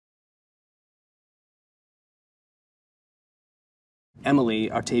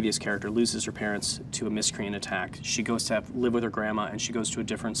Emily, Octavia's character, loses her parents to a miscreant attack. She goes to live with her grandma, and she goes to a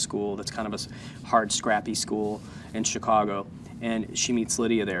different school that's kind of a hard, scrappy school in Chicago. And she meets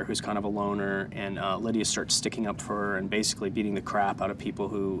Lydia there, who's kind of a loner, and Lydia starts sticking up for her and basically beating the crap out of people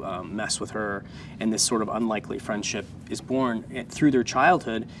who mess with her. And this sort of unlikely friendship is born through their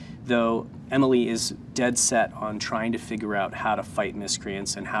childhood, though Emily is dead set on trying to figure out how to fight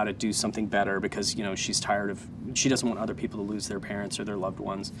miscreants and how to do something better because, you know, she's tired of, she doesn't want other people to lose their parents or their loved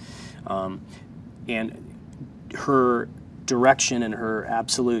ones. And her direction and her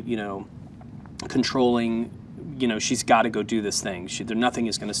absolute, you know, controlling, you know, she's got to go do this thing. Nothing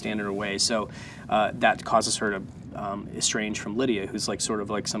is going to stand in her way. So that causes her to estrange from Lydia, who's like sort of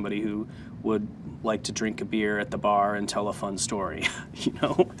like somebody who would like to drink a beer at the bar and tell a fun story, you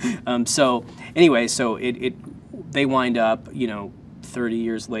know. So anyway, so they wind up, you know, 30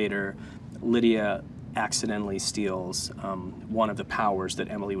 years later, Lydia accidentally steals one of the powers that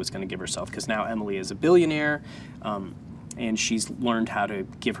Emily was going to give herself, because now Emily is a billionaire. And she's learned how to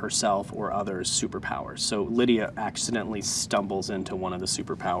give herself or others superpowers. So Lydia accidentally stumbles into one of the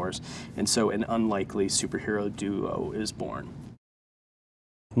superpowers, and so an unlikely superhero duo is born.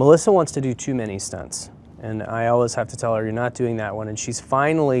 Melissa wants to do too many stunts, and I always have to tell her, you're not doing that one, and she's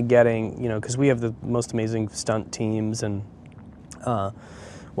finally getting, you know, because we have the most amazing stunt teams, and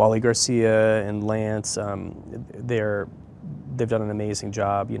Wally Garcia and Lance, they've done an amazing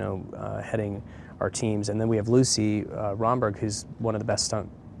job, you know, heading our teams. And then we have Lucy Romberg, who's one of the best stunt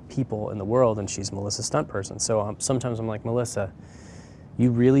people in the world, and she's Melissa's stunt person. So sometimes I'm like, Melissa,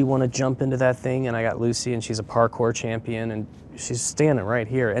 you really want to jump into that thing? And I got Lucy, and she's a parkour champion, and she's standing right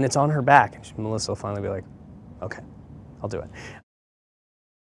here, and it's on her back. And Melissa will finally be like, okay, I'll do it.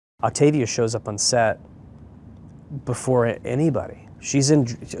 Octavia shows up on set before anybody. She's in,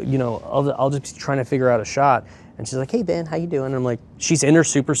 you know, I'll just be trying to figure out a shot, and she's like, hey Ben, how you doing? And I'm like, she's in her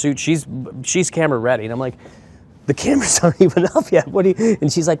super suit, she's camera ready, and I'm like, the cameras aren't even up yet, what do you,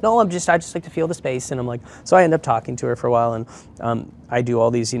 and she's like, no, I just like to feel the space, and I'm like, so I end up talking to her for a while, and I do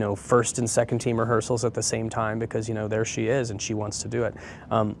all these, you know, first and second team rehearsals at the same time, because, you know, there she is, and she wants to do it.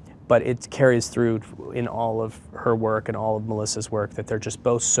 But it carries through in all of her work and all of Melissa's work that they're just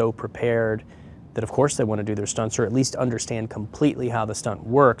both so prepared that of course they want to do their stunts, or at least understand completely how the stunt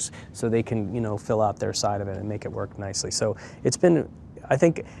works, so they can, you know, fill out their side of it and make it work nicely. So it's been, I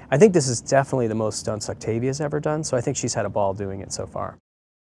think this is definitely the most stunts Octavia's ever done, so I think she's had a ball doing it so far.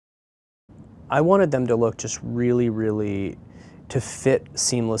 I wanted them to look just really, really, to fit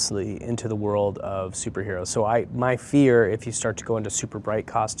seamlessly into the world of superheroes. So my fear, if you start to go into super bright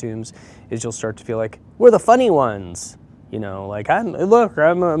costumes, is you'll start to feel like, we're the funny ones. You know, like, look,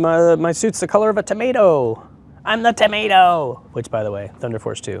 my suit's the color of a tomato. I'm the tomato. Which, by the way, Thunder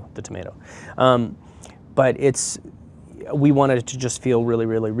Force 2, the tomato. But we wanted it to just feel really,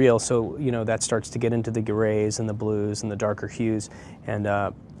 really real. So, you know, that starts to get into the grays and the blues and the darker hues. And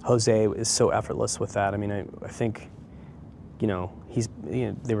Jose is so effortless with that. I mean, I think, you know,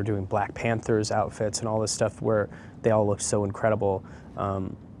 they were doing Black Panther's outfits and all this stuff where they all look so incredible.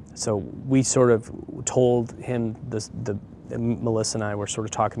 So we sort of told him, Melissa and I were sort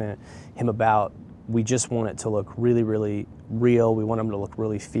of talking to him about, we just want it to look really, really real. We want him to look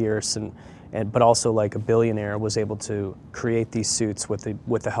really fierce, but also like a billionaire was able to create these suits with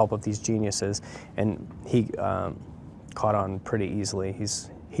the help of these geniuses, and he caught on pretty easily.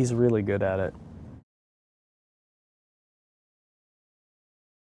 He's really good at it.